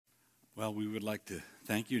Well, we would like to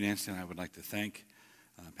thank you, Nancy, and I would like to thank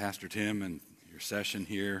Pastor Tim and your session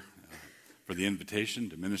here for the invitation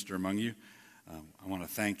to minister among you. I want to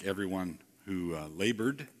thank everyone who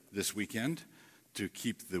labored this weekend to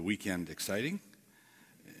keep the weekend exciting,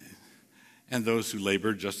 and those who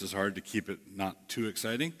labored just as hard to keep it not too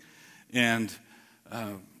exciting. And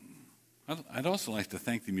I'd also like to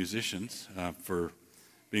thank the musicians for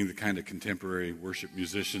being the kind of contemporary worship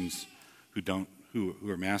musicians who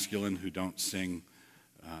are masculine, who don't sing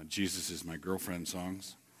Jesus is my girlfriend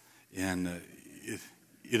songs. And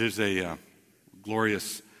it is a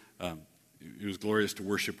glorious, it was glorious to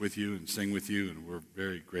worship with you and sing with you, and we're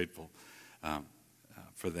very grateful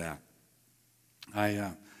for that.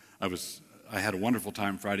 I had a wonderful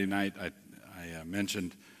time Friday night. I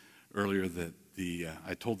mentioned earlier that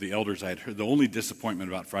I told the elders I had heard, the only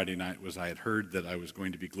disappointment about Friday night was I had heard that I was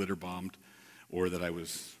going to be glitter bombed, or that I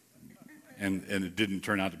was, and it didn't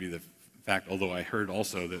turn out to be the fact, although I heard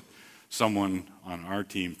also that someone on our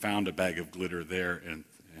team found a bag of glitter there and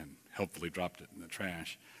helpfully dropped it in the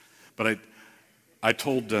trash. But I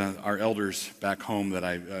told our elders back home that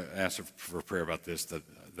I asked for prayer about this, that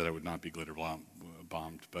I would not be glitter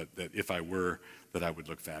bombed, but that if I were, that I would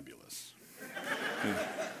look fabulous.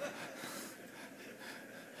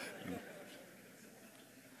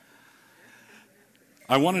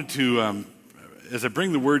 I wanted to, as I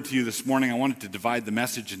bring the word to you this morning, I wanted to divide the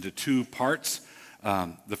message into two parts.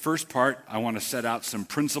 The first part, I want to set out some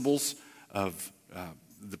principles of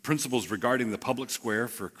the principles regarding the public square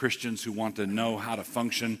for Christians who want to know how to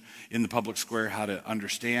function in the public square, how to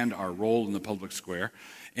understand our role in the public square.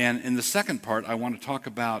 And in the second part, I want to talk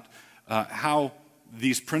about how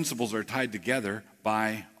these principles are tied together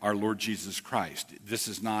by our Lord Jesus Christ. This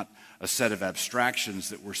is not a set of abstractions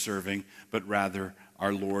that we're serving, but rather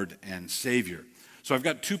our Lord and Savior. So I've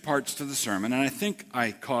got two parts to the sermon, and I think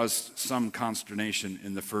I caused some consternation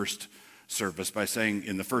in the first service by saying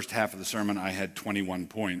in the first half of the sermon I had 21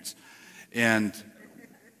 points, and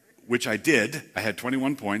which I did. I had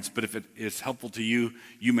 21 points, but if it is helpful to you,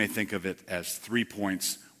 you may think of it as 3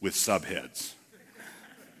 points with subheads.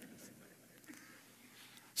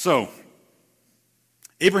 So,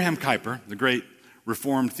 Abraham Kuyper, the great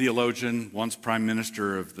Reformed theologian, once Prime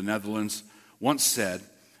Minister of the Netherlands, once said,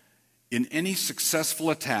 "In any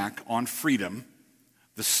successful attack on freedom,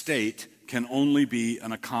 the state can only be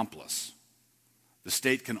an accomplice. The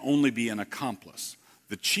state can only be an accomplice.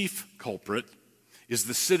 The chief culprit is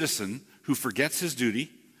the citizen who forgets his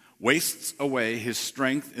duty, wastes away his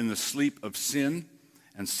strength in the sleep of sin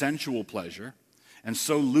and sensual pleasure, and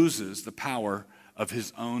so loses the power of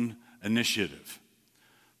his own initiative.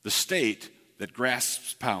 The state that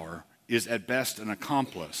grasps power is at best an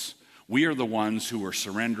accomplice. We are the ones who are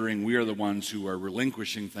surrendering. We are the ones who are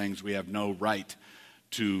relinquishing things we have no right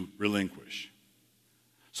to relinquish."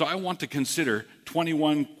 So I want to consider I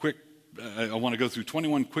want to go through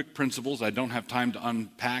 21 quick principles. I don't have time to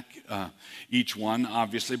unpack each one,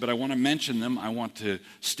 obviously, but I want to mention them. I want to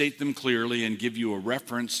state them clearly and give you a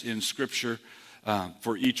reference in Scripture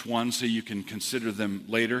for each one so you can consider them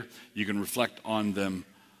later. You can reflect on them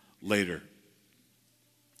later.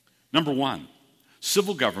 Number one,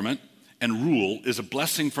 civil government and rule is a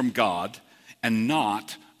blessing from God and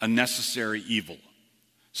not a necessary evil.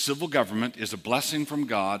 Civil government is a blessing from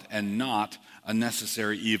God and not a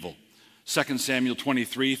necessary evil. 2 Samuel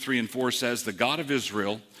 23, 3 and 4 says, "The God of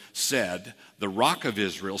Israel said, the rock of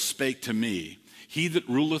Israel spake to me, he that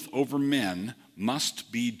ruleth over men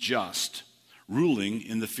must be just, ruling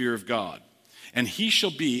in the fear of God. And he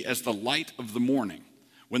shall be as the light of the morning,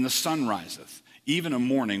 when the sun riseth, even a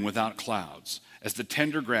morning without clouds, as the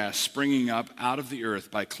tender grass springing up out of the earth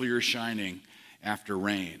by clear shining after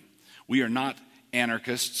rain." We are not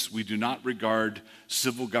anarchists. We do not regard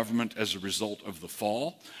civil government as a result of the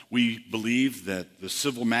fall. We believe that the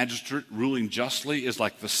civil magistrate ruling justly is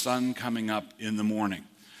like the sun coming up in the morning.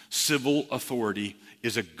 Civil authority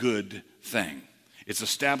is a good thing. It's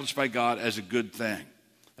established by God as a good thing.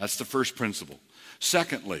 That's the first principle.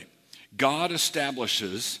 Secondly, God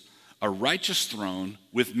establishes a righteous throne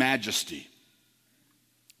with majesty.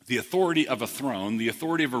 The authority of a throne, the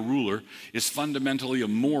authority of a ruler, is fundamentally a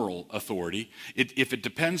moral authority. If it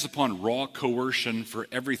depends upon raw coercion for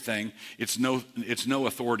everything, it's no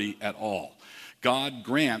authority at all. God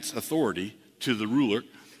grants authority to the ruler,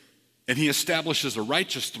 and he establishes a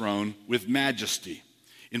righteous throne with majesty.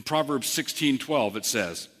 In Proverbs 16:12 it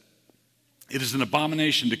says, "It is an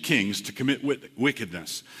abomination to kings to commit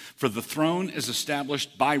wickedness, for the throne is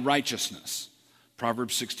established by righteousness.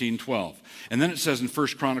 Proverbs 16:12. And then it says in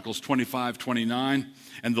 1 Chronicles 25:29,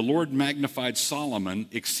 and the Lord magnified Solomon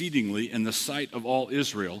exceedingly in the sight of all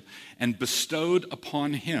Israel, and bestowed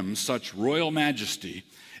upon him such royal majesty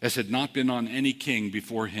as had not been on any king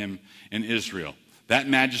before him in Israel. That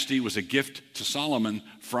majesty was a gift to Solomon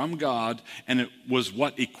from God, and it was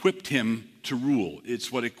what equipped him to rule.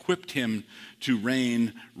 It's what equipped him to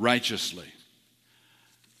reign righteously.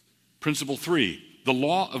 Principle 3, the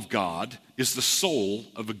law of God is the soul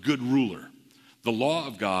of a good ruler. The law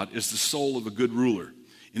of God is the soul of a good ruler.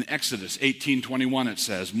 In Exodus 18:21 it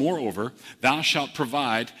says, moreover, thou shalt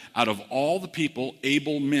provide out of all the people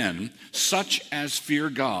able men, such as fear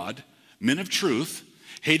God, men of truth,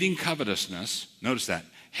 hating covetousness. Notice that,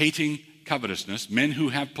 hating covetousness. Men who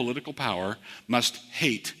have political power must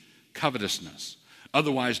hate covetousness.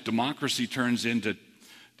 Otherwise, democracy turns into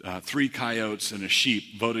 3 coyotes and a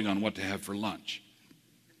sheep voting on what to have for lunch.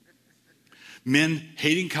 Men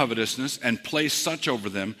hating covetousness, and place such over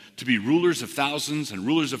them to be rulers of thousands and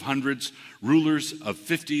rulers of hundreds, rulers of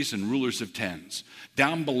 50s and rulers of 10s.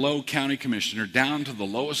 Down below county commissioner, down to the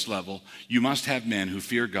lowest level, you must have men who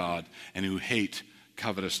fear God and who hate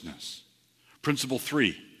covetousness. Principle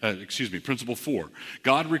 4.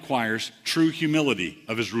 God requires true humility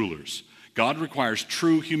of his rulers. God requires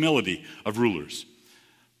true humility of rulers.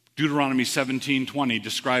 Deuteronomy 17:20,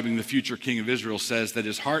 describing the future king of Israel, says that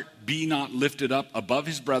his heart be not lifted up above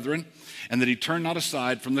his brethren, and that he turn not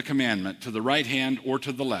aside from the commandment to the right hand or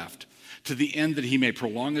to the left, to the end that he may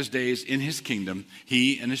prolong his days in his kingdom,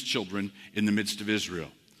 he and his children in the midst of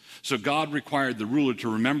Israel. So God required the ruler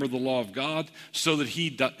to remember the law of God so that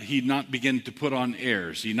he not begin to put on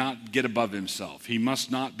airs, he not get above himself. He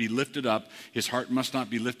must not be lifted up, his heart must not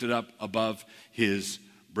be lifted up above his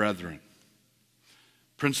brethren.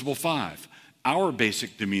 Principle 5, our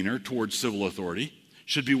basic demeanor towards civil authority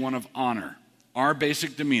should be one of honor. Our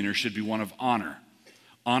basic demeanor should be one of honor.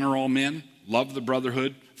 Honor all men, love the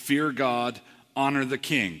brotherhood, fear God, honor the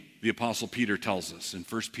king, the Apostle Peter tells us in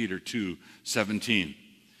 1 Peter 2:17.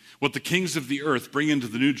 What the kings of the earth bring into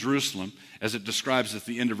the New Jerusalem, as it describes at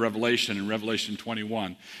the end of Revelation, in Revelation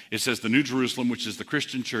 21, it says the New Jerusalem, which is the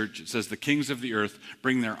Christian church, it says the kings of the earth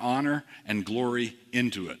bring their honor and glory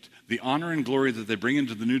into it. The honor and glory that they bring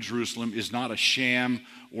into the New Jerusalem is not a sham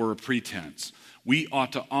or a pretense. We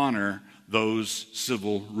ought to honor those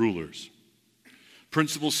civil rulers.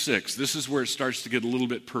 Principle 6, this is where it starts to get a little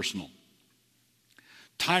bit personal.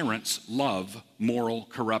 Tyrants love moral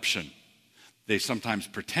corruption. They sometimes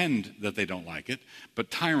pretend that they don't like it, but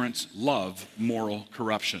tyrants love moral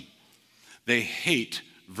corruption. They hate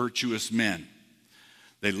virtuous men.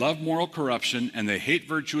 They love moral corruption and they hate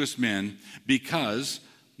virtuous men because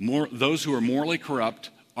those who are morally corrupt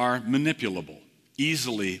are manipulable,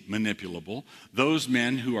 easily manipulable. Those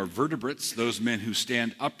men who are vertebrates, those men who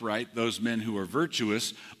stand upright, those men who are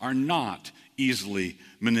virtuous are not easily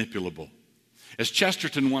manipulable. As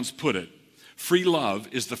Chesterton once put it, free love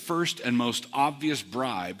is the first and most obvious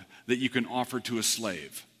bribe that you can offer to a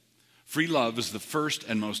slave. Free love is the first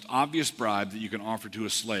and most obvious bribe that you can offer to a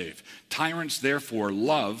slave. Tyrants, therefore,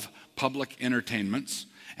 love public entertainments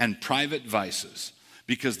and private vices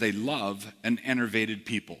because they love an enervated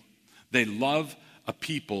people. They love a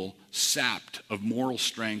people sapped of moral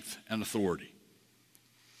strength and authority.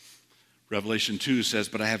 Revelation 2 says,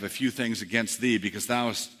 but I have a few things against thee, because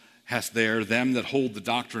thou hast there them that hold the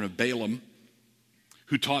doctrine of Balaam,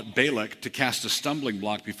 who taught Balak to cast a stumbling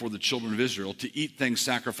block before the children of Israel, to eat things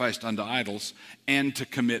sacrificed unto idols, and to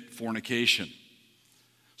commit fornication.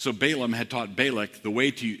 So Balaam had taught Balak the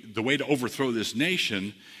way to overthrow this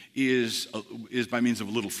nation is by means of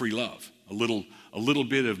a little free love, a little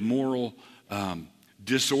bit of moral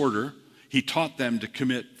disorder. He taught them to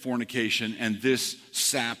commit fornication, and this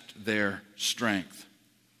sapped their strength.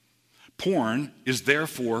 Porn is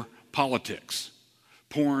therefore politics.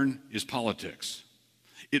 Porn is politics.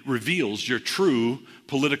 It reveals your true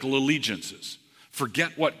political allegiances.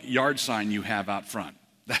 Forget what yard sign you have out front.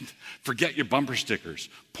 Forget your bumper stickers.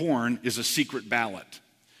 Porn is a secret ballot.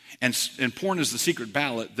 And porn is the secret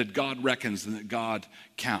ballot that God reckons and that God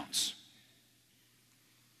counts.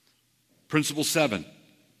 Principle 7.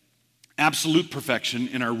 Absolute perfection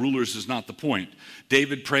in our rulers is not the point.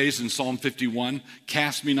 David prays in Psalm 51,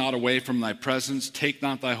 cast me not away from thy presence, take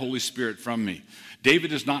not thy Holy Spirit from me.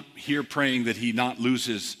 David is not here praying that he not lose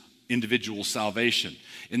his individual salvation.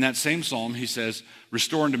 In that same psalm, he says,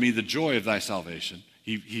 restore unto me the joy of thy salvation.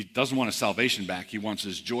 He doesn't want his salvation back, he wants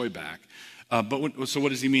his joy back. So what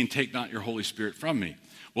does he mean, take not your Holy Spirit from me?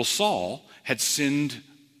 Well, Saul had sinned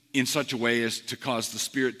in such a way as to cause the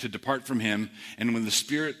Spirit to depart from him, and when the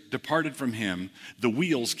Spirit departed from him, the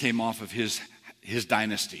wheels came off of his his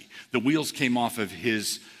dynasty. The wheels came off of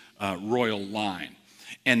his royal line.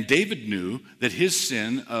 And David knew that his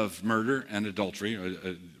sin of murder and adultery,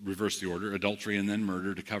 reverse the order, adultery and then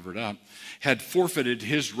murder to cover it up, had forfeited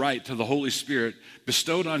his right to the Holy Spirit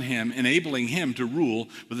bestowed on him, enabling him to rule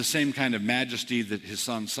with the same kind of majesty that his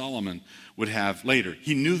son Solomon would have later.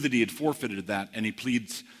 He knew that he had forfeited that, and he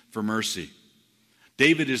pleads for mercy.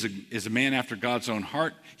 David is a man after God's own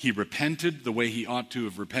heart. He repented the way he ought to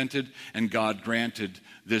have repented, and God granted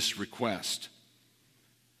this request.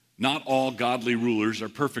 Not all godly rulers are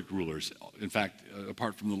perfect rulers. In fact,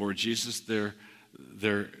 apart from the Lord Jesus, there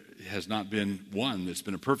has not been one that's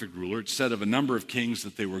been a perfect ruler. It's said of a number of kings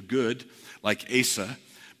that they were good, like Asa,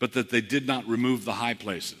 but that they did not remove the high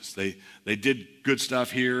places. They did good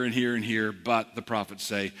stuff here and here and here, but the prophets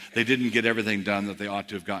say they didn't get everything done that they ought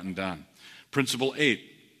to have gotten done. Principle 8,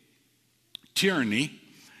 tyranny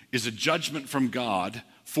is a judgment from God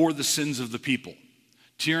for the sins of the people.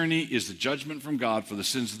 Tyranny is the judgment from God for the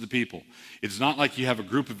sins of the people. It's not like you have a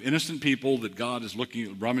group of innocent people that God is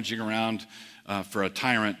rummaging around for a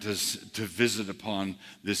tyrant to visit upon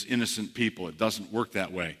this innocent people. It doesn't work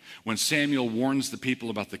that way. When Samuel warns the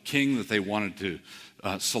people about the king that they wanted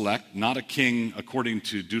to select, not a king according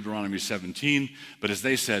to Deuteronomy 17, but as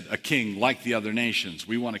they said, a king like the other nations.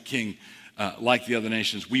 We want a king like the other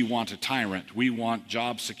nations. We want a tyrant. We want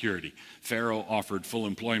job security. Pharaoh offered full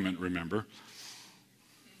employment, remember.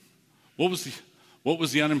 What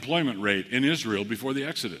was the unemployment rate in Israel before the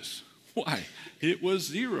Exodus? Why? It was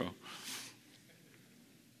 0.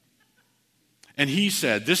 And he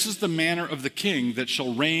said, "This is the manner of the king that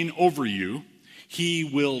shall reign over you. He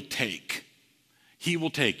will take." He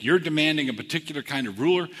will take. You're demanding a particular kind of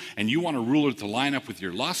ruler, and you want a ruler to line up with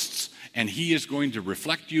your lusts, and he is going to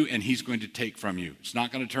reflect you, and he's going to take from you. It's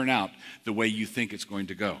not going to turn out the way you think it's going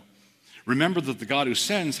to go. Remember that the God who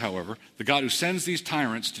sends, however, the God who sends these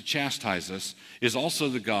tyrants to chastise us is also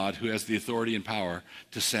the God who has the authority and power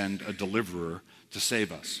to send a deliverer to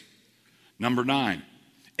save us. Number 9,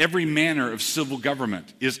 every manner of civil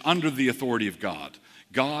government is under the authority of God.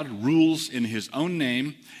 God rules in his own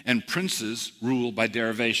name, and princes rule by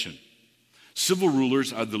derivation. Civil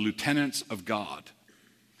rulers are the lieutenants of God.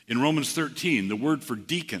 In Romans 13, the word for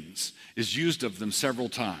deacons is used of them several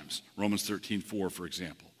times. Romans 13:4, for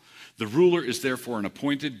example. The ruler is therefore an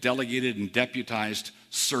appointed, delegated, and deputized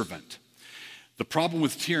servant. The problem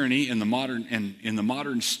with tyranny in the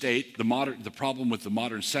modern state, the problem with the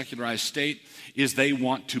modern secularized state, is they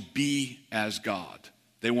want to be as God.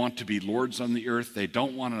 They want to be lords on the earth. They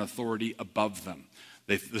don't want an authority above them.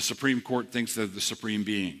 The Supreme Court thinks they're the supreme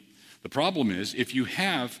being. The problem is, if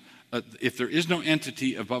there is no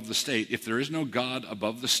entity above the state, if there is no God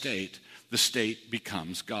above the state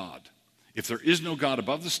becomes God. If there is no God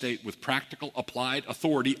above the state with practical applied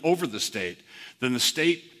authority over the state, then the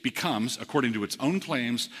state becomes, according to its own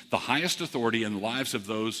claims, the highest authority in the lives of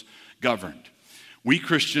those governed. We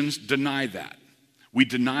Christians deny that. We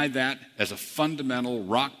deny that as a fundamental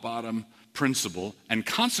rock bottom principle, and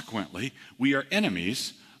consequently, we are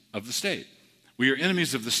enemies of the state. We are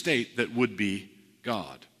enemies of the state that would be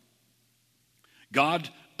God. God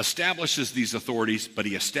establishes these authorities, but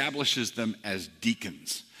he establishes them as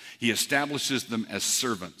deacons. He establishes them as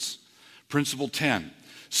servants. Principle 10,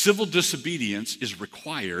 civil disobedience is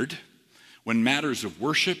required when matters of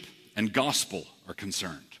worship and gospel are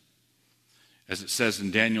concerned. As it says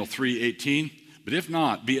in Daniel 3:18, "But if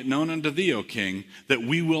not, be it known unto thee, O king, that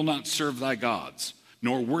we will not serve thy gods,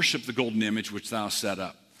 nor worship the golden image which thou set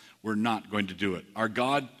up." We're not going to do it. Our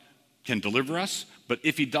God can deliver us, but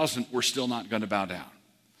if he doesn't, we're still not going to bow down.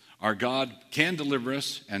 Our God can deliver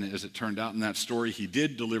us, and as it turned out in that story, he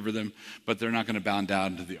did deliver them, but they're not going to bow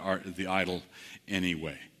down to the idol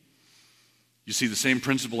anyway. You see the same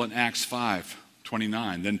principle in Acts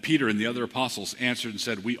 5:29. Then Peter and the other apostles answered and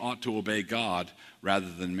said, "We ought to obey God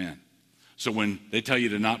rather than men." So when they tell you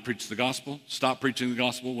to not preach the gospel, stop preaching the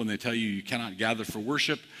gospel. When they tell you you cannot gather for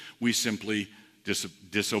worship, we simply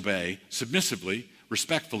disobey, submissively,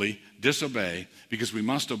 respectfully disobey, because we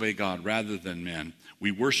must obey God rather than men. We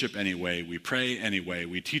worship anyway, we pray anyway,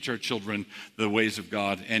 we teach our children the ways of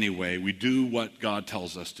God anyway, we do what God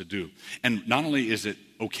tells us to do. And not only is it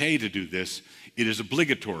okay to do this, it is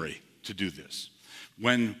obligatory to do this.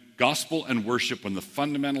 When gospel and worship, when the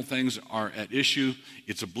fundamental things are at issue,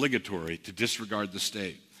 it's obligatory to disregard the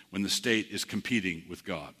state when the state is competing with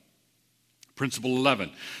God. Principle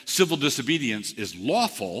 11, civil disobedience is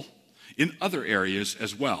lawful in other areas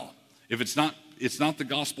as well. If it's not the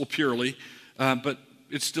gospel purely, but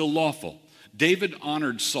it's still lawful. David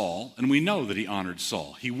honored Saul, and we know that he honored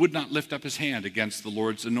Saul. He would not lift up his hand against the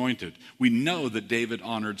Lord's anointed. We know that David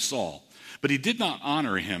honored Saul. But he did not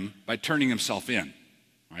honor him by turning himself in.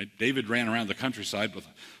 Right? David ran around the countryside with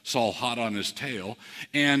Saul hot on his tail,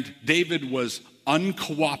 and David was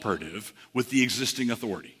uncooperative with the existing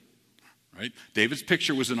authority. Right? David's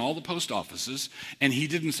picture was in all the post offices, and he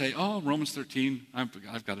didn't say, oh, Romans 13,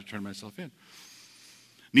 I've got to turn myself in.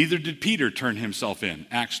 Neither did Peter turn himself in,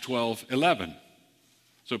 Acts 12:11.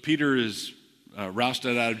 So Peter is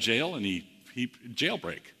rousted out of jail, and he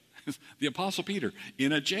jailbreak. The Apostle Peter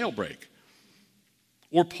in a jailbreak.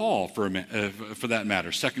 Or Paul, for that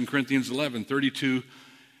matter, 2 Corinthians 11:32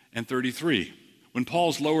 and 33. When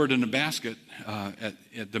Paul's lowered in a basket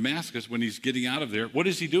at Damascus, when he's getting out of there, what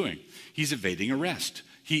is he doing? He's evading arrest.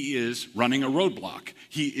 He is running a roadblock.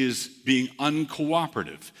 He is being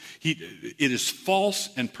uncooperative. It is false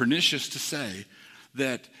and pernicious to say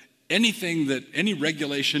that any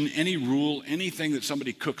regulation, any rule, anything that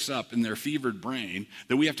somebody cooks up in their fevered brain,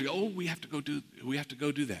 that we have to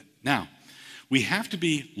go do that. Now, we have to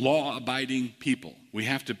be law-abiding people. We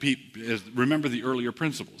have to remember the earlier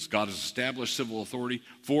principles. God has established civil authority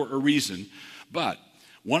for a reason, but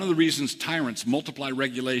one of the reasons tyrants multiply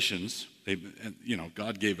regulations,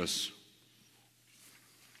 God gave us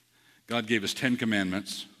 10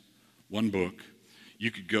 commandments, one book. You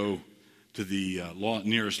could go to the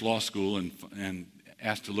nearest law school and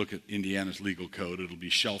ask to look at Indiana's legal code. It'll be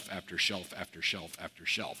shelf after shelf after shelf after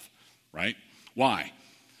shelf, right? Why?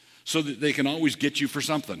 So that they can always get you for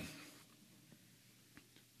something.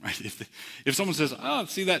 Right? If someone says, oh,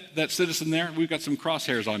 see that citizen there? We've got some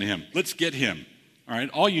crosshairs on him. Let's get him. All right?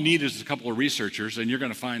 All you need is a couple of researchers, and you're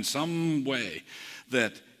going to find some way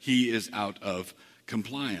that he is out of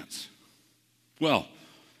compliance. Well,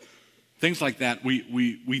 things like that,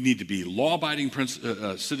 we need to be law-abiding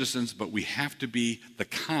citizens, but we have to be the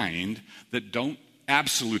kind that don't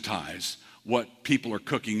absolutize what people are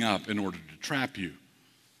cooking up in order to trap you.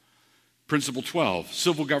 Principle 12,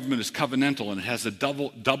 civil government is covenantal, and it has a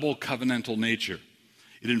double covenantal nature.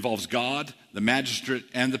 It involves God, the magistrate,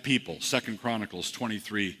 and the people, 2 Chronicles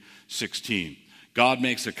 23:16. God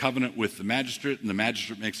makes a covenant with the magistrate, and the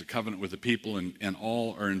magistrate makes a covenant with the people, and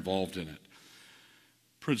all are involved in it.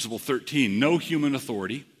 Principle 13, no human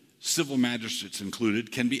authority, civil magistrates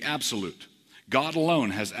included, can be absolute. God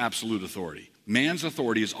alone has absolute authority. Man's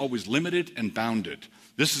authority is always limited and bounded.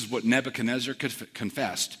 This is what Nebuchadnezzar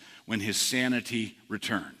confessed when his sanity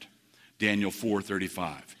returned. Daniel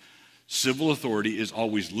 4:35. Civil authority is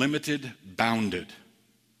always limited, bounded.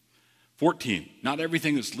 14, not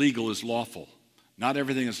everything that's legal is lawful. Not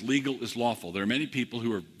everything that's legal is lawful. There are many people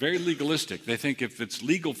who are very legalistic. They think if it's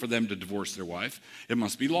legal for them to divorce their wife, it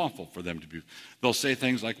must be lawful for them to be. They'll say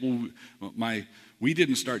things like, well, we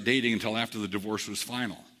didn't start dating until after the divorce was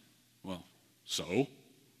final. Well, so?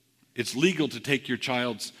 It's legal to take your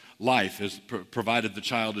child's life, provided the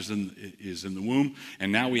child is in the womb.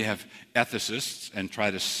 And now we have ethicists, and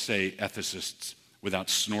try to say ethicists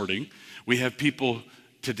without snorting. We have people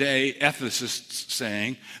today, ethicists,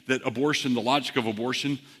 saying that abortion, the logic of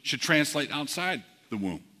abortion, should translate outside the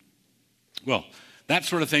womb. Well, that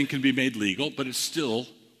sort of thing can be made legal, but it's still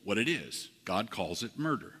what it is. God calls it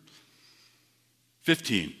murder.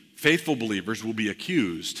 15, faithful believers will be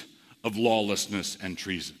accused of lawlessness and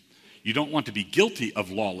treason. You don't want to be guilty of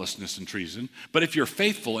lawlessness and treason, but if you're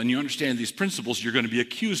faithful and you understand these principles, you're going to be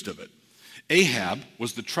accused of it. Ahab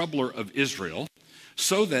was the troubler of Israel,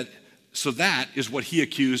 so that is what he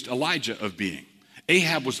accused Elijah of being.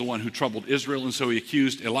 Ahab was the one who troubled Israel, and so he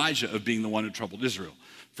accused Elijah of being the one who troubled Israel.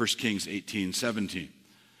 1 Kings 18:17.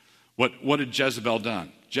 What had Jezebel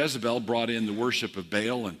done? Jezebel brought in the worship of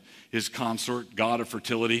Baal and his consort, god of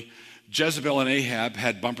fertility. Jezebel and Ahab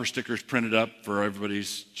had bumper stickers printed up for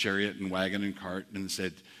everybody's chariot and wagon and cart, and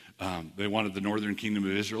said they wanted the northern kingdom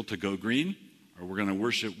of Israel to go green, or we're going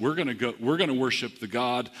to worship the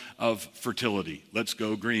god of fertility. Let's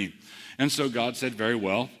go green. And so God said, very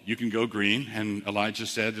well, you can go green. And Elijah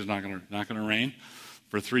said, it's not going to rain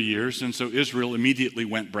for 3 years. And so Israel immediately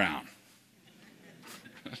went brown.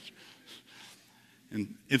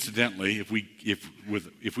 And incidentally, if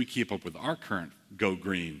we keep up with our current go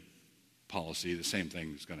green policy, the same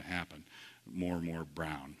thing is going to happen. More and more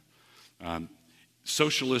brown.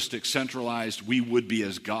 Socialistic, centralized, we would be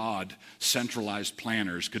as God, centralized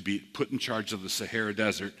planners could be put in charge of the Sahara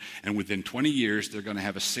Desert, and within 20 years, they're going to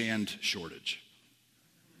have a sand shortage.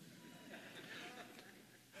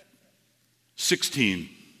 16.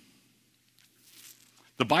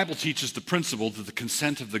 The Bible teaches the principle that the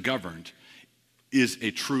consent of the governed is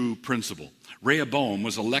a true principle. Rehoboam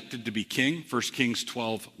was elected to be king, 1 Kings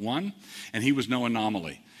 12:1, and he was no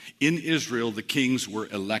anomaly. In Israel, the kings were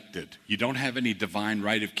elected. You don't have any divine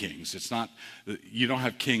right of kings. You don't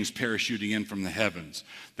have kings parachuting in from the heavens.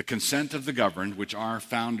 The consent of the governed, which our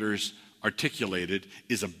founders articulated,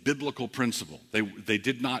 is a biblical principle. They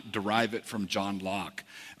did not derive it from John Locke.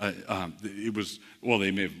 They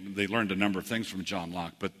learned a number of things from John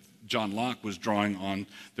Locke, but John Locke was drawing on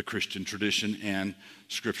the Christian tradition and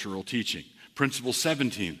scriptural teaching. Principle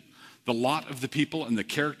 17, the lot of the people and the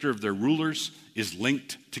character of their rulers is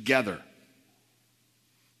linked together.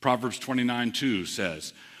 Proverbs 29:2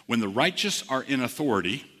 says, when the righteous are in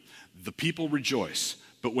authority, the people rejoice,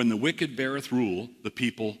 but when the wicked beareth rule, the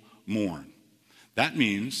people mourn. That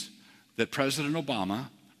means that President Obama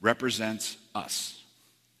represents us.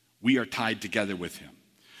 We are tied together with him.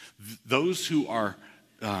 Those who are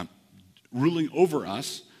ruling over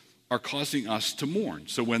us are causing us to mourn.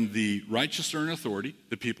 So when the righteous are in authority,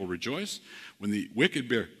 the people rejoice. When the wicked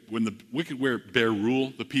bear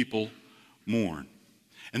rule, the people mourn.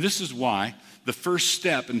 And this is why the first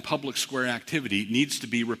step in public square activity needs to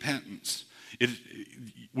be repentance.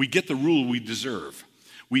 We get the rule we deserve.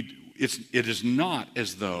 It is not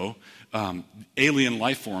as though alien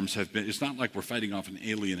life forms have been. It's not like we're fighting off an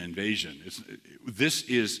alien invasion.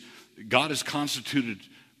 God has constituted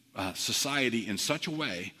society in such a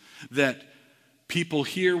way that people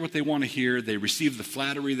hear what they want to hear, they receive the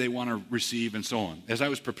flattery they want to receive, and so on. As I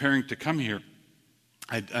was preparing to come here,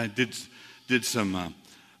 I did some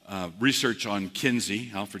research on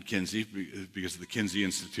Kinsey, Alfred Kinsey, because of the Kinsey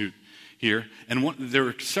Institute here, and there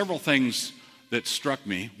were several things that struck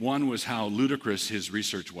me. One was how ludicrous his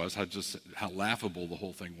research was, how laughable the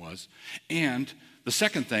whole thing was, and the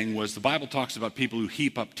second thing was the Bible talks about people who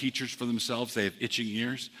heap up teachers for themselves. They have itching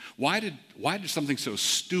ears. Why did something so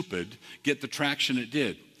stupid get the traction it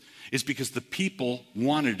did? It's because the people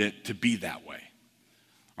wanted it to be that way.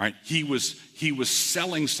 All right? He was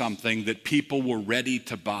selling something that people were ready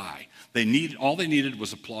to buy. All they needed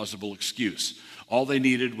was a plausible excuse. All they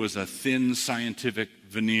needed was a thin scientific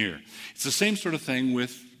veneer. It's the same sort of thing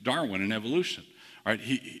with Darwin and evolution. All right,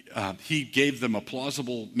 he gave them a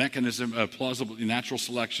plausible mechanism, a plausible natural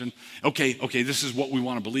selection. Okay, this is what we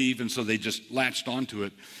want to believe, and so they just latched onto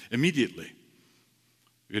it immediately.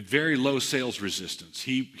 We had very low sales resistance.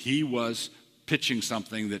 He was pitching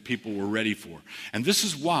something that people were ready for. And this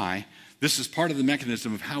is why, this is part of the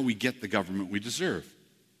mechanism of how we get the government we deserve.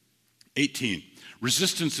 18,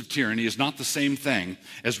 resistance of tyranny is not the same thing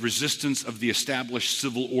as resistance of the established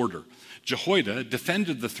civil order. Jehoiada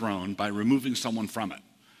defended the throne by removing someone from it.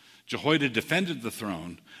 Jehoiada defended the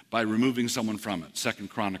throne by removing someone from it. 2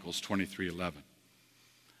 Chronicles 23:11.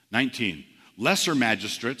 19. Lesser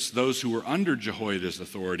magistrates, those who were under Jehoiada's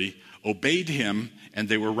authority, obeyed him, and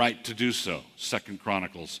they were right to do so. 2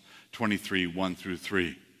 Chronicles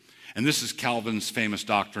 23:1-3. And this is Calvin's famous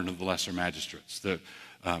doctrine of the lesser magistrates.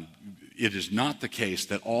 It is not the case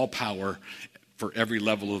that all power for every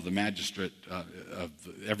level of the magistrate,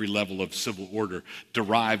 every level of civil order,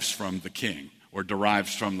 derives from the king or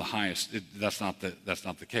derives from the highest. That's not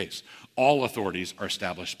the case. All authorities are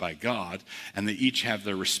established by God, and they each have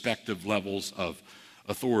their respective levels of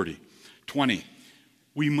authority. 20,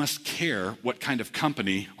 we must care what kind of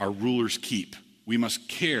company our rulers keep. We must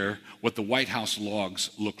care what the White House logs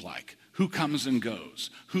look like. Who comes and goes?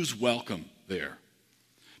 Who's welcome there?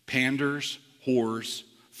 Panders, whores,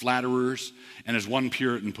 flatterers, and as one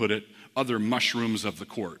Puritan put it, other mushrooms of the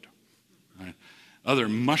court. Right? Other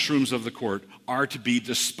mushrooms of the court are to be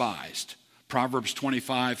despised. Proverbs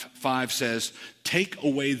 25:5 says, take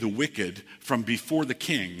away the wicked from before the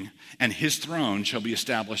king, and his throne shall be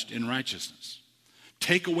established in righteousness.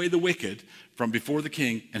 Take away the wicked from before the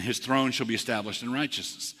king, and his throne shall be established in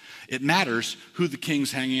righteousness. It matters who the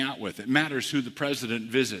king's hanging out with. It matters who the president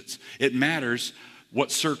visits. It matters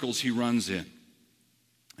what circles he runs in.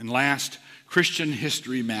 And last, Christian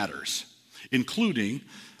history matters, including,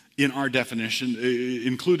 in our definition,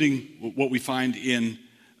 including what we find in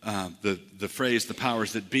the phrase, the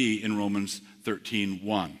powers that be, in Romans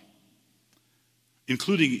 13:1.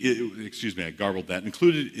 I garbled that.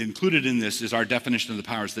 Included in this is our definition of the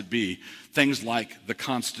powers that be, things like the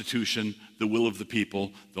Constitution, the will of the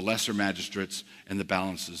people, the lesser magistrates, and the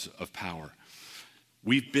balances of power.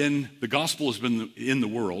 The gospel has been in the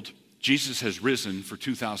world. Jesus has risen for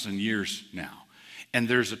 2,000 years now. And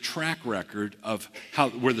there's a track record of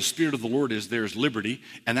where the Spirit of the Lord is, there's liberty.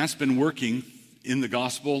 And that's been working in the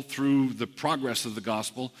gospel through the progress of the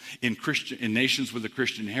gospel in nations with a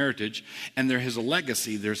Christian heritage. And there is a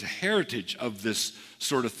legacy, there's a heritage of this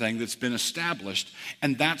sort of thing that's been established.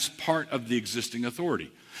 And that's part of the existing authority.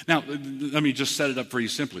 Now, let me just set it up for you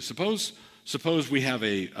simply. Suppose we have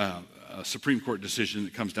a a Supreme Court decision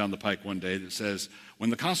that comes down the pike one day that says, when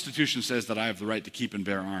the Constitution says that I have the right to keep and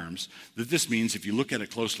bear arms, that this means, if you look at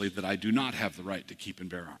it closely, that I do not have the right to keep and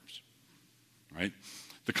bear arms, right?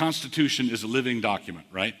 The Constitution is a living document,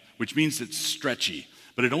 right? Which means it's stretchy,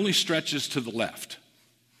 but it only stretches to the left.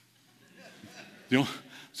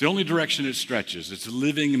 It's the only direction it stretches. It's a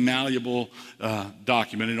living, malleable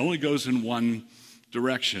document. It only goes in one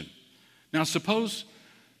direction. Now suppose,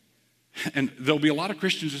 and there'll be a lot of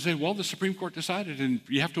Christians who say, well, the Supreme Court decided and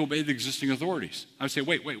you have to obey the existing authorities. I would say,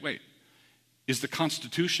 wait. Is the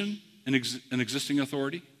Constitution an existing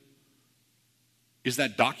authority? Is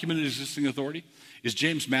that document an existing authority? Is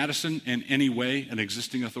James Madison in any way an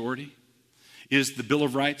existing authority? Is the Bill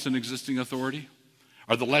of Rights an existing authority?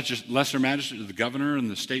 Are the lesser magistrate, the governor and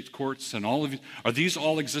the state courts and all of you, are these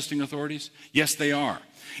all existing authorities? Yes, they are.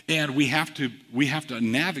 And we have to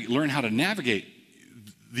learn how to navigate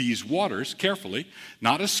these waters carefully,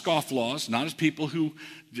 not as scofflaws, not as people who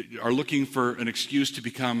are looking for an excuse to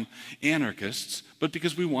become anarchists, but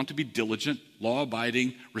because we want to be diligent,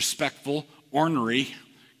 law-abiding, respectful, ornery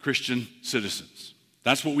Christian citizens.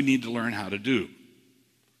 That's what we need to learn how to do.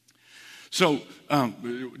 So,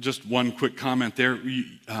 just one quick comment there.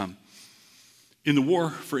 In the War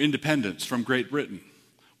for Independence from Great Britain,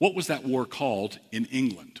 what was that war called in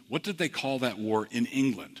England? What did they call that war in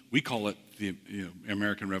England? We call it the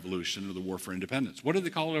American Revolution or the War for Independence. What did they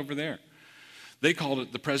call it over there? They called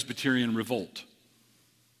it the Presbyterian Revolt.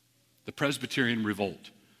 The Presbyterian Revolt.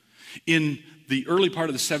 In the early part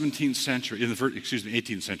of the 17th century,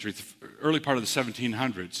 18th century, the early part of the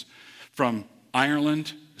 1700s, from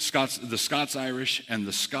Ireland, the Scots-Irish, and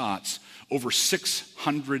the Scots, over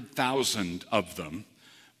 600,000 of them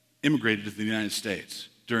immigrated to the United States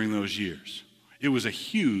during those years. It was a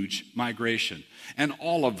huge migration, and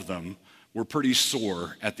all of them were pretty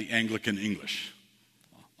sore at the Anglican English.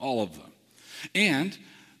 All of them. And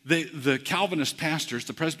the Calvinist pastors,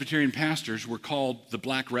 the Presbyterian pastors, were called the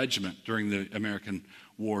Black Regiment during the American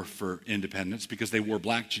War for Independence because they wore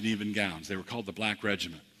black Genevan gowns. They were called the Black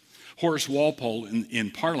Regiment. Horace Walpole in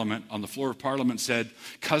Parliament, on the floor of Parliament, said,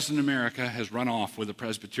 "Cousin America has run off with a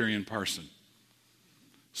Presbyterian parson."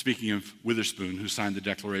 Speaking of Witherspoon, who signed the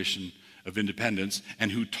Declaration of Independence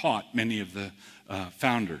and who taught many of the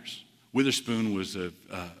founders. Witherspoon was a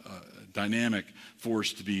dynamic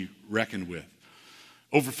force to be reckoned with.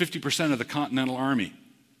 Over 50% of the Continental Army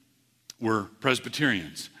were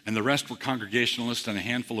Presbyterians, and the rest were Congregationalists and a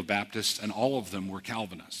handful of Baptists, and all of them were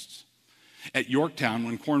Calvinists. At Yorktown,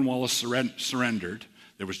 when Cornwallis surrendered,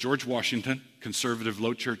 there was George Washington, conservative,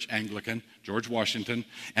 low church Anglican, George Washington,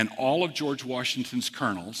 and all of George Washington's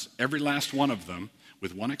colonels, every last one of them,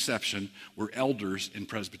 with one exception, were elders in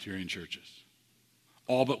Presbyterian churches.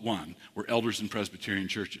 All but one were elders in Presbyterian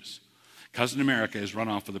churches. Cousin America has run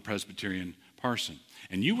off with a Presbyterian parson.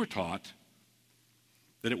 And you were taught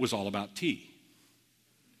that it was all about tea.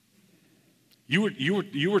 You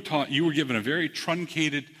were taught, you were given a very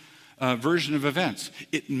truncated version of events.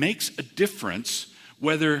 It makes a difference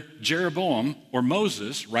whether Jeroboam or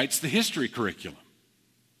Moses writes the history curriculum.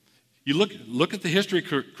 You look at the history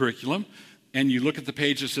curriculum, and you look at the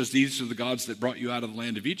page that says, "These are the gods that brought you out of the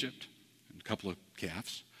land of Egypt," and a couple of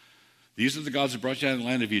calves. "These are the gods that brought you out of the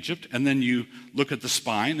land of Egypt." And then you look at the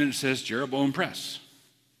spine, and it says Jeroboam Press,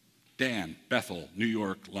 Dan, Bethel, New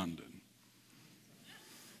York, London.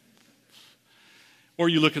 Or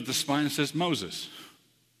you look at the spine, and it says Moses,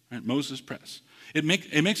 right? Moses Press. It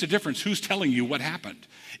makes a difference who's telling you what happened.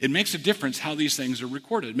 It makes a difference how these things are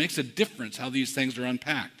recorded. It makes a difference how these things are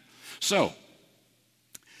unpacked. So,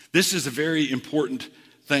 this is a very important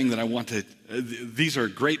thing that I want to, these are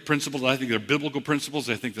great principles. I think they're biblical principles.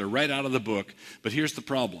 I think they're right out of the book. But here's the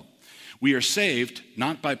problem. We are saved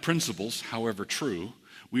not by principles, however true.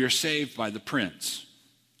 We are saved by the Prince,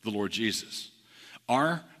 the Lord Jesus.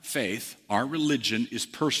 Our faith, our religion is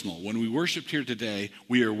personal. When we worshiped here today,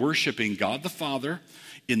 we are worshiping God the Father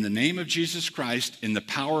in the name of Jesus Christ, in the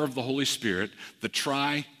power of the Holy Spirit, the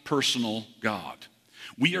tri-personal God.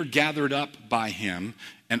 We are gathered up by him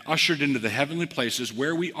and ushered into the heavenly places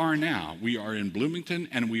where we are now. We are in Bloomington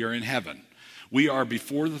and we are in heaven. We are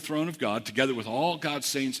before the throne of God together with all God's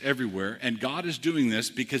saints everywhere, and God is doing this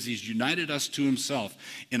because he's united us to himself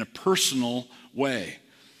in a personal way.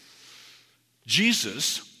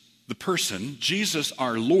 Jesus, the person, Jesus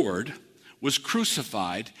our Lord, was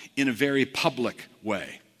crucified in a very public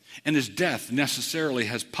way, and his death necessarily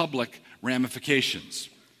has public ramifications.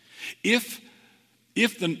 If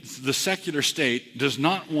the secular state does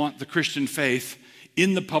not want the Christian faith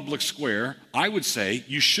in the public square, I would say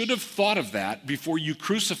you should have thought of that before you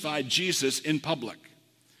crucified Jesus in public.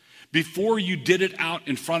 Before you did it out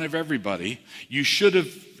in front of everybody, you should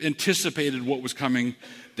have anticipated what was coming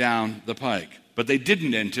down the pike. But they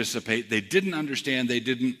didn't anticipate, they didn't understand, they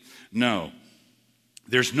didn't know.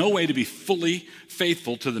 There's no way to be fully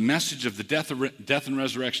faithful to the message of the death and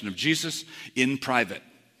resurrection of Jesus in private.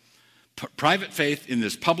 Private faith in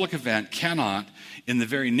this public event cannot, in the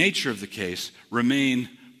very nature of the case, remain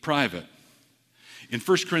private. In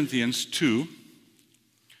 1 Corinthians 2,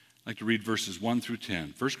 I'd like to read verses 1 through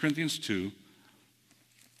 10. 1 Corinthians 2,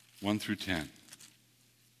 1 through 10.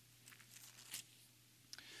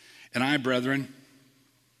 And I, brethren,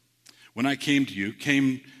 when I came to you,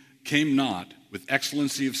 came not with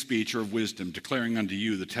excellency of speech or of wisdom, declaring unto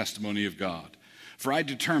you the testimony of God. For I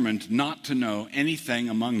determined not to know anything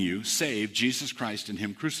among you save Jesus Christ and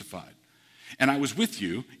him crucified. And I was with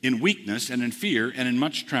you in weakness and in fear and in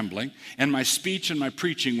much trembling, and my speech and my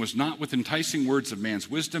preaching was not with enticing words of man's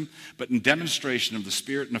wisdom, but in demonstration of the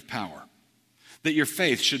Spirit and of power, that your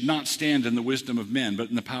faith should not stand in the wisdom of men, but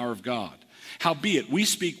in the power of God. Howbeit, we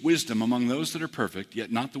speak wisdom among those that are perfect,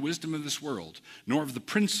 yet not the wisdom of this world, nor of the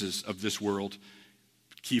princes of this world,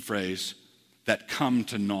 key phrase, that come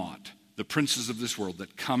to naught. The princes of this world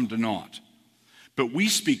that come to naught. But we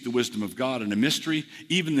speak the wisdom of God in a mystery,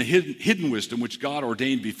 even the hidden wisdom which God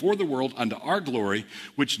ordained before the world unto our glory,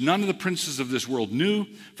 which none of the princes of this world knew,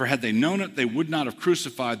 for had they known it, they would not have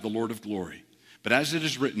crucified the Lord of glory. But as it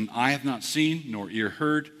is written, eye have not seen, nor ear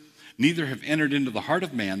heard, neither have entered into the heart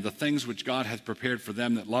of man the things which God hath prepared for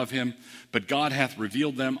them that love him, but God hath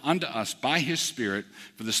revealed them unto us by his Spirit,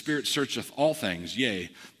 for the Spirit searcheth all things, yea,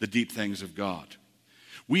 the deep things of God.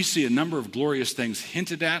 We see a number of glorious things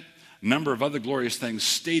hinted at, a number of other glorious things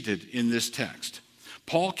stated in this text.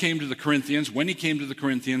 Paul came to the Corinthians. When he came to the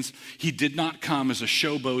Corinthians, he did not come as a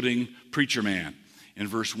showboating preacher man. In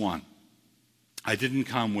verse 1, I didn't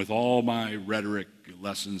come with all my rhetoric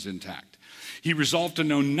lessons intact. He resolved to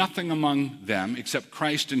know nothing among them except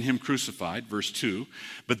Christ and him crucified, verse 2.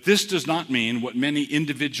 But this does not mean what many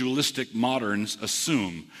individualistic moderns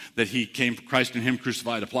assume, that Christ and him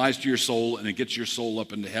crucified applies to your soul and it gets your soul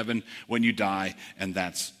up into heaven when you die and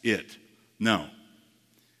that's it. No.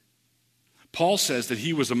 Paul says that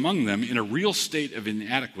he was among them in a real state of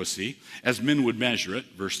inadequacy, as men would measure it,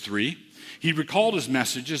 verse 3. He recalled his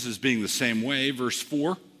messages as being the same way, verse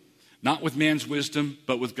 4. Not with man's wisdom,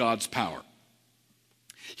 but with God's power.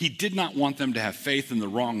 He did not want them to have faith in the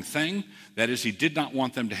wrong thing. That is, he did not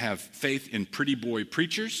want them to have faith in pretty boy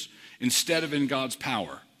preachers instead of in God's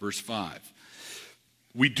power. Verse 5.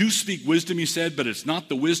 We do speak wisdom, he said, but it's not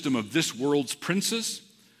the wisdom of this world's princes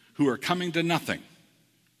who are coming to nothing.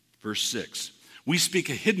 Verse 6. We speak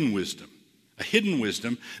a hidden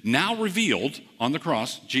wisdom now revealed on the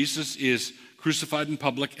cross. Jesus is crucified in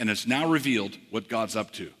public, and it's now revealed what God's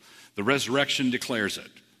up to. The resurrection declares it.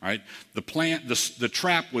 Right? The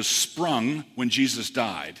trap was sprung when Jesus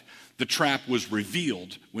died. The trap was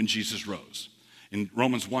revealed when Jesus rose. In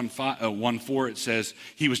Romans 1:4 it says,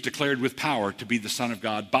 he was declared with power to be the Son of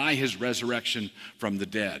God by his resurrection from the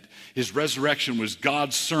dead. His resurrection was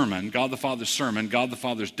God's sermon, God the Father's sermon, God the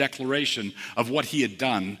Father's declaration of what he had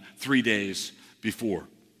done 3 days before.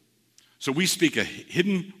 So we speak a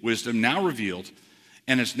hidden wisdom now revealed,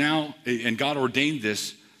 and God ordained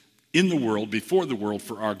this in the world, before the world,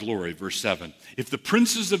 for our glory. Verse 7. If the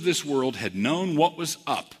princes of this world had known what was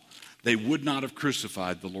up, they would not have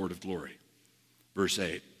crucified the Lord of glory. Verse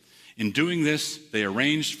 8. In doing this, they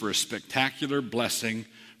arranged for a spectacular blessing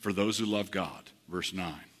for those who love God. Verse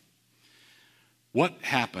 9. What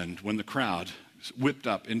happened when the crowd whipped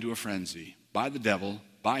up into a frenzy by the devil,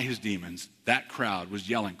 by his demons? That crowd was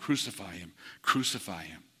yelling, crucify him, crucify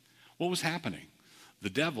him. What was happening? The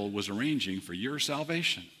devil was arranging for your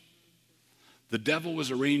salvation. The devil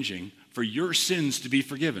was arranging for your sins to be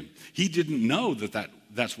forgiven. He didn't know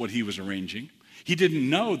that's what he was arranging. He didn't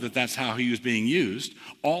know that that's how he was being used.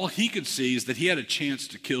 All he could see is that he had a chance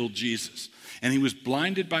to kill Jesus. And he was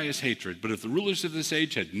blinded by his hatred. But if the rulers of this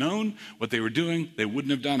age had known what they were doing, they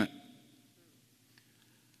wouldn't have done it.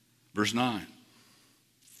 Verse 9.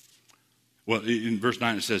 Well, in verse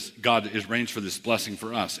 9 it says, God is arranged for this blessing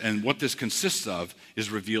for us. And what this consists of is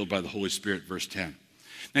revealed by the Holy Spirit, verse 10.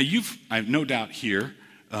 Now, I've no doubt here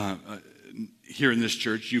in this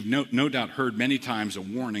church, you've no doubt heard many times a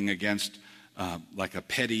warning against like a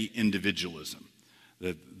petty individualism,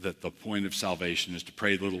 that the point of salvation is to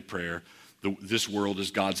pray a little prayer. This world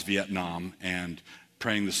is God's Vietnam, and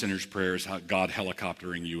praying the sinner's prayer is God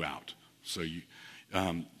helicoptering you out.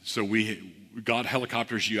 God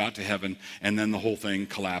helicopters you out to heaven, and then the whole thing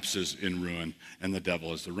collapses in ruin, and the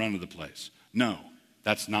devil is the run of the place. No,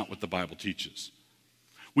 that's not what the Bible teaches.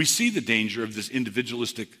 We see the danger of this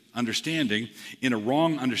individualistic understanding, in a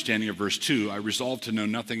wrong understanding of verse 2, I resolved to know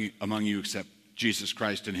nothing among you except Jesus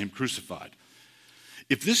Christ and him crucified.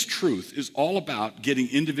 If this truth is all about getting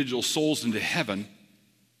individual souls into heaven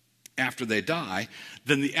after they die,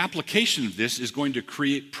 then the application of this is going to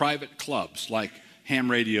create private clubs like ham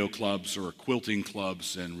radio clubs or quilting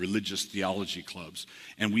clubs and religious theology clubs.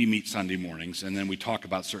 And we meet Sunday mornings, and then we talk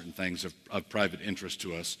about certain things of private interest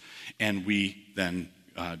to us, and we then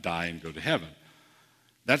die and go to heaven.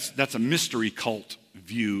 That's a mystery cult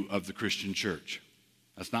view of the Christian church.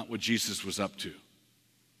 That's not what Jesus was up to.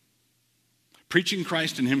 Preaching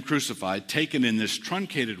Christ and him crucified, taken in this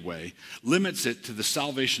truncated way, limits it to the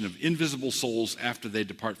salvation of invisible souls after they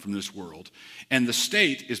depart from this world. And the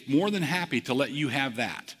state is more than happy to let you have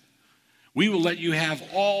that. We will let you have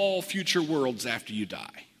all future worlds after you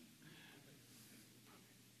die.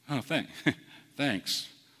 Oh, thanks.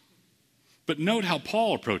 But note how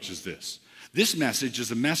Paul approaches this. This message is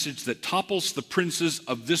a message that topples the princes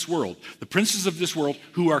of this world, the princes of this world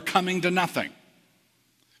who are coming to nothing.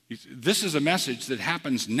 This is a message that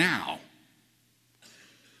happens now.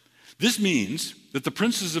 This means that the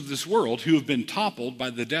princes of this world who have been toppled by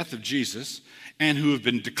the death of Jesus and who have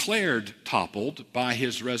been declared toppled by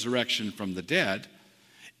his resurrection from the dead,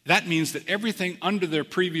 that means that everything under their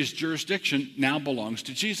previous jurisdiction now belongs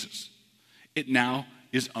to Jesus. It now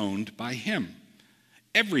is owned by him.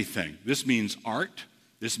 Everything. This means art.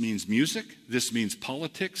 This means music, this means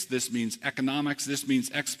politics, this means economics, this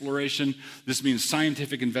means exploration, this means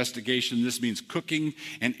scientific investigation, this means cooking,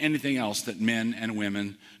 and anything else that men and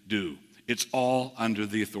women do. It's all under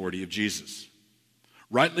the authority of Jesus.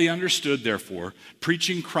 Rightly understood, therefore,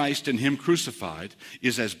 preaching Christ and him crucified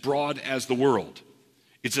is as broad as the world.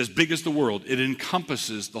 It's as big as the world. It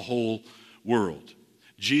encompasses the whole world.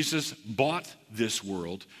 Jesus bought this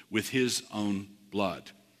world with his own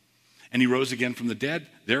blood. And he rose again from the dead,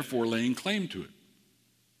 therefore laying claim to it.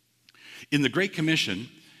 In the Great Commission,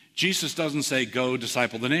 Jesus doesn't say, go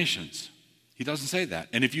disciple the nations. He doesn't say that.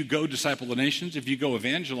 And if you go disciple the nations, if you go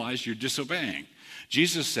evangelize, you're disobeying.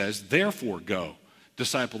 Jesus says, therefore go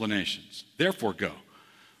disciple the nations. Therefore go.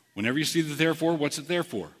 Whenever you see the therefore, what's it there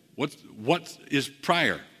for? What is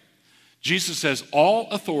prior? Jesus says, all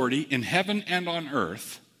authority in heaven and on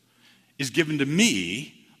earth is given to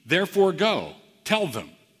me, therefore go. Tell them.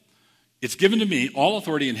 It's given to me, all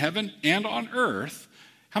authority in heaven and on earth.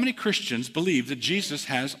 How many Christians believe that Jesus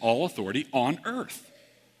has all authority on earth?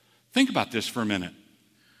 Think about this for a minute.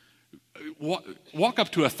 Walk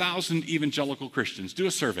up to 1,000 evangelical Christians. Do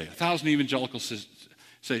a survey. 1,000 evangelicals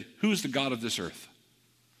say, who's the God of this earth?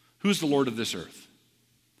 Who's the Lord of this earth?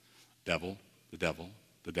 Devil, the devil,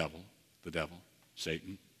 the devil, the devil,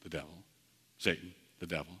 Satan, the devil, Satan, the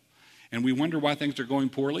devil. And we wonder why things are going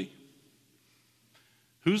poorly.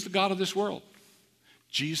 Who's the God of this world?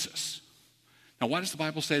 Jesus. Now, why does the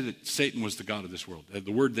Bible say that Satan was the God of this world?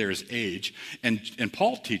 The word there is age. And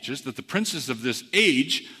Paul teaches that the princes of this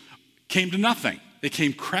age came to nothing. They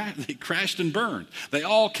crashed and burned. They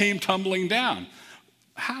all came tumbling down.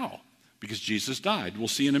 How? Because Jesus died. We'll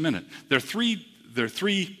see in a minute. There are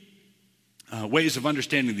three ways of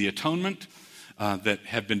understanding the atonement that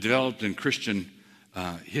have been developed in Christian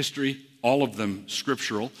history. All of them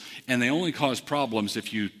scriptural, and they only cause problems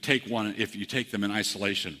if you take them in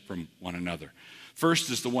isolation from one another.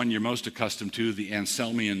 First is the one you're most accustomed to, the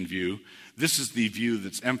Anselmian view. This is the view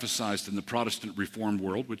that's emphasized in the Protestant Reformed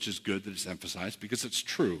world, which is good that it's emphasized because it's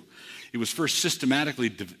true. It was first systematically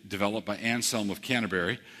developed by Anselm of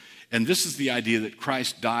Canterbury, and this is the idea that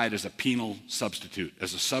Christ died as a penal substitute,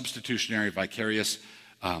 as a substitutionary vicarious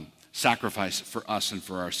sacrifice for us and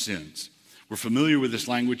for our sins. We're familiar with this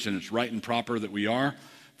language, and it's right and proper that we are.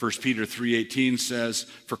 1 Peter 3:18 says,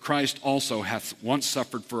 for Christ also hath once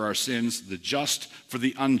suffered for our sins, the just for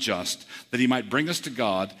the unjust, that he might bring us to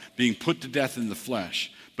God, being put to death in the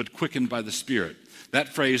flesh, but quickened by the Spirit. That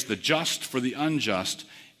phrase, the just for the unjust,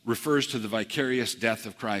 refers to the vicarious death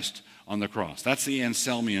of Christ on the cross. That's the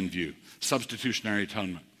Anselmian view, substitutionary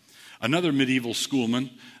atonement. Another medieval schoolman,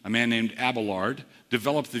 a man named Abelard,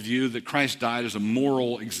 developed the view that Christ died as a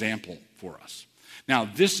moral example for us. Now,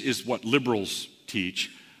 this is what liberals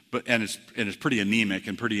teach, and it's pretty anemic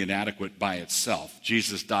and pretty inadequate by itself.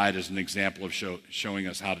 Jesus died as an example of showing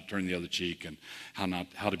us how to turn the other cheek and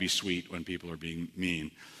how to be sweet when people are being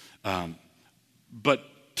mean. But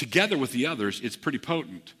together with the others, it's pretty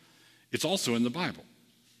potent. It's also in the Bible.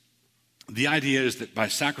 The idea is that by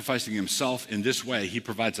sacrificing himself in this way, he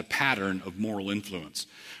provides a pattern of moral influence.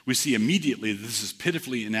 We see immediately that this is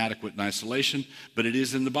pitifully inadequate in isolation, but it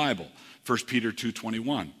is in the Bible. 1 Peter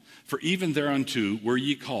 2:21. For even thereunto were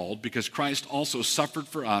ye called, because Christ also suffered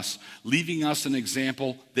for us, leaving us an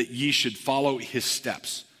example that ye should follow his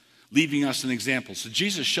steps. Leaving us an example. So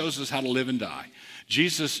Jesus shows us how to live and die.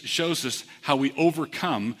 Jesus shows us how we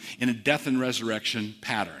overcome in a death and resurrection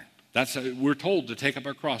pattern. That's how we're told to take up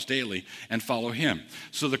our cross daily and follow him.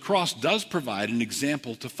 So the cross does provide an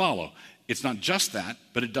example to follow. It's not just that,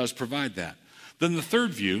 but it does provide that. Then the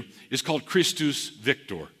third view is called Christus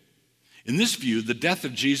Victor. In this view, the death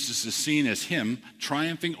of Jesus is seen as him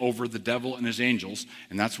triumphing over the devil and his angels,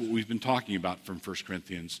 and that's what we've been talking about from 1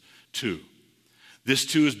 Corinthians 2. This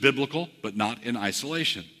too is biblical, but not in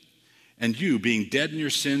isolation. And you, being dead in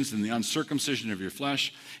your sins and the uncircumcision of your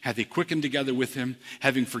flesh, hath he quickened together with him,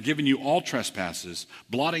 having forgiven you all trespasses,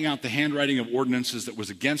 blotting out the handwriting of ordinances that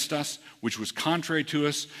was against us, which was contrary to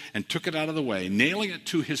us, and took it out of the way, nailing it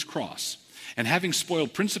to his cross. And having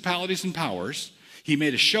spoiled principalities and powers, he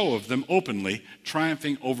made a show of them openly,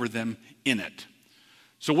 triumphing over them in it.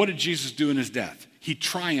 So what did Jesus do in his death? He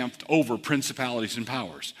triumphed over principalities and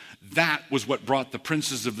powers. That was what brought the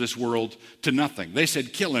princes of this world to nothing. They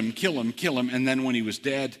said, kill him, kill him, kill him. And then when he was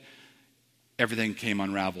dead, everything came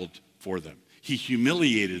unraveled for them. He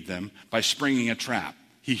humiliated them by springing a trap.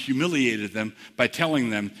 He humiliated them by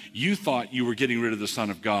telling them, you thought you were getting rid of the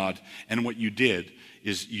Son of God, and what you did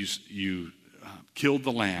is you killed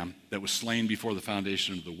the lamb that was slain before the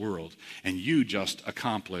foundation of the world, and you just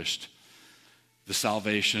accomplished the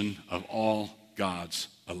salvation of all God's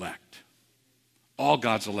elect. All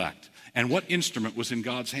God's elect. And what instrument was in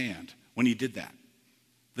God's hand when he did that?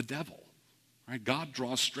 The devil. Right? God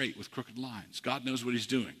draws straight with crooked lines. God knows what he's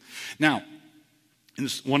doing. Now, in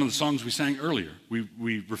one of the songs we sang earlier,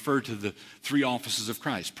 we referred to the three offices of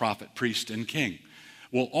Christ: prophet, priest, and king.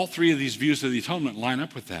 Well, all three of these views of the atonement line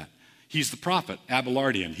up with that. He's the prophet,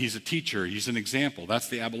 Abelardian. He's a teacher. He's an example. That's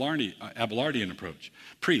the Abelardian approach.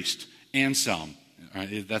 Priest, Anselm.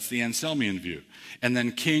 That's the Anselmian view. And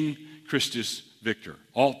then king, Christus Victor.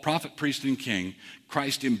 All prophet, priest, and king,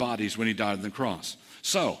 Christ embodies when he died on the cross.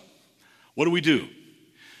 So, what do?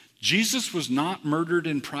 Jesus was not murdered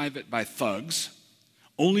in private by thugs,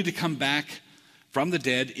 only to come back from the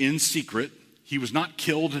dead in secret. He was not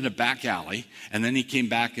killed in a back alley, and then he came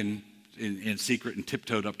back in secret and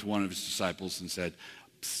tiptoed up to one of his disciples and said,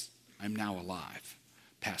 I'm now alive.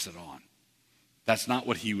 Pass it on. That's not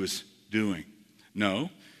what he was doing. No,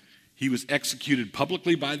 he was executed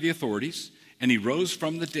publicly by the authorities, and he rose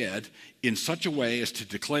from the dead in such a way as to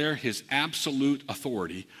declare his absolute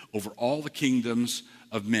authority over all the kingdoms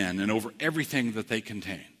of men and over everything that they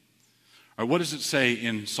contain. All right, what does it say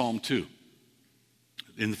in Psalm 2?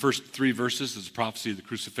 In the first 3 verses, it's a prophecy of the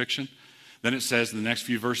crucifixion. Then it says in the next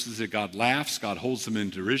few verses that God laughs, God holds them in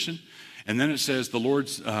derision. And then it says the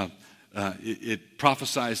Lord's, it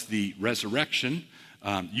prophesies the resurrection.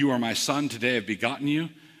 You are my son, today I've begotten you.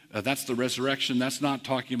 That's the resurrection. That's not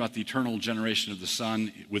talking about the eternal generation of the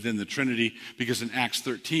Son within the Trinity, because in Acts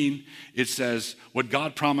 13, it says, what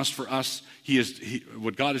God promised for us,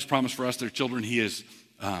 what God has promised for us, their children, he has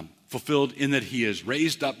fulfilled in that he has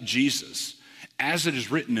raised up Jesus, as it is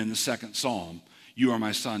written in the second Psalm, you are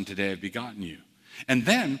my son, today I've begotten you. And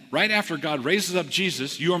then, right after God raises up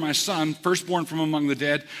Jesus, you are my son, firstborn from among the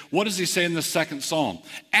dead, what does he say in the second Psalm?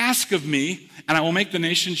 Ask of me, and I will make the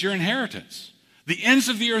nations your inheritance, the ends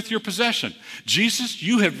of the earth your possession. Jesus,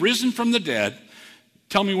 you have risen from the dead.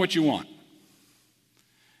 Tell me what you want.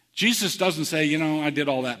 Jesus doesn't say, I did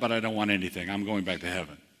all that, but I don't want anything. I'm going back to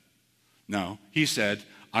heaven. No, he said,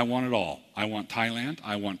 I want it all. I want Thailand.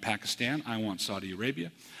 I want Pakistan. I want Saudi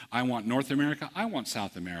Arabia. I want North America. I want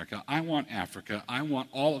South America. I want Africa. I want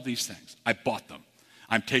all of these things. I bought them.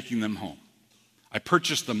 I'm taking them home. I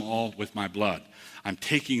purchased them all with my blood. I'm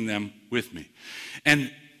taking them with me.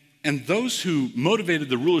 And those who motivated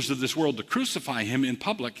the rulers of this world to crucify him in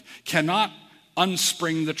public cannot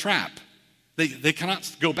unspring the trap. They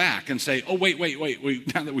cannot go back and say, oh, wait,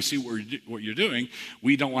 now that we see what you're doing,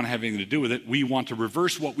 we don't want to have anything to do with it. We want to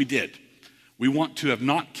reverse what we did. We want to have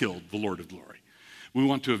not killed the Lord of glory. We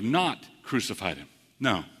want to have not crucified him.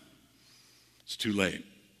 No, it's too late.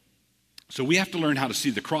 So we have to learn how to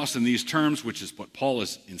see the cross in these terms, which is what Paul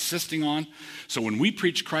is insisting on. So when we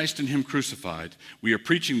preach Christ and him crucified, we are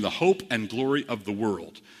preaching the hope and glory of the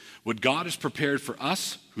world. What God has prepared for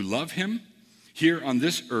us who love him here on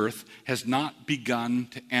this earth has not begun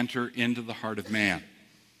to enter into the heart of man.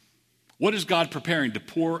 What is God preparing to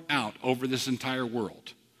pour out over this entire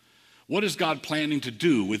world? What is God planning to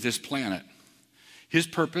do with this planet? His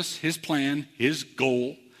purpose, his plan, his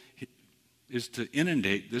goal is to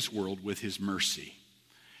inundate this world with his mercy,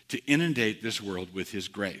 to inundate this world with his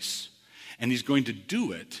grace. And he's going to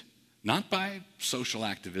do it Not by social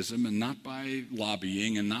activism and not by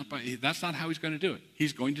lobbying and that's not how he's going to do it.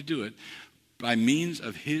 He's going to do it by means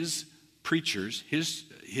of his preachers,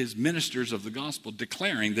 his ministers of the gospel,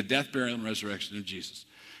 declaring the death, burial, and resurrection of Jesus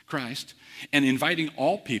Christ, and inviting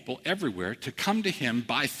all people everywhere to come to him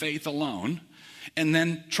by faith alone, and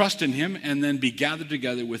then trust in him, and then be gathered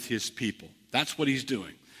together with his people. That's what he's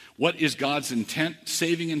doing. What is God's intent,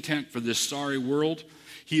 saving intent for this sorry world?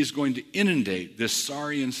 He is going to inundate this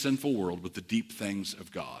sorry and sinful world with the deep things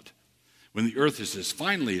of God. When the earth is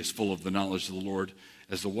finally as full of the knowledge of the Lord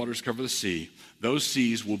as the waters cover the sea, those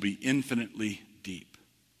seas will be infinitely deep.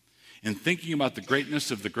 In thinking about the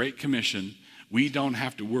greatness of the Great Commission, we don't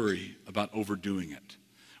have to worry about overdoing it.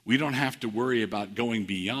 We don't have to worry about going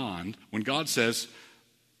beyond. When God says,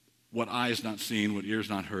 what eye has not seen, what ear has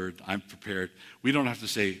not heard, I'm prepared, we don't have to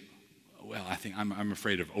say, well, I think I'm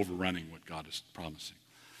afraid of overrunning what God is promising.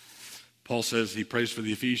 Paul says he prays for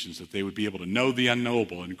the Ephesians that they would be able to know the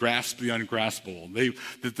unknowable and grasp the ungraspable.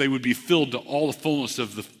 That they would be filled to all the fullness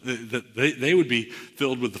of that they would be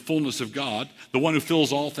filled with the fullness of God, the one who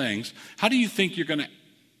fills all things. How do you think you're going to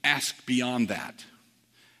ask beyond that?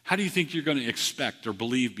 How do you think you're going to expect or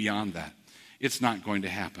believe beyond that? It's not going to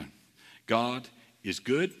happen. God is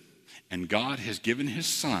good, and God has given his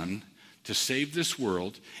Son to save this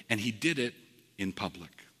world, and he did it in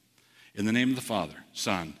public. In the name of the Father,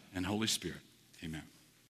 Son, and Holy Spirit.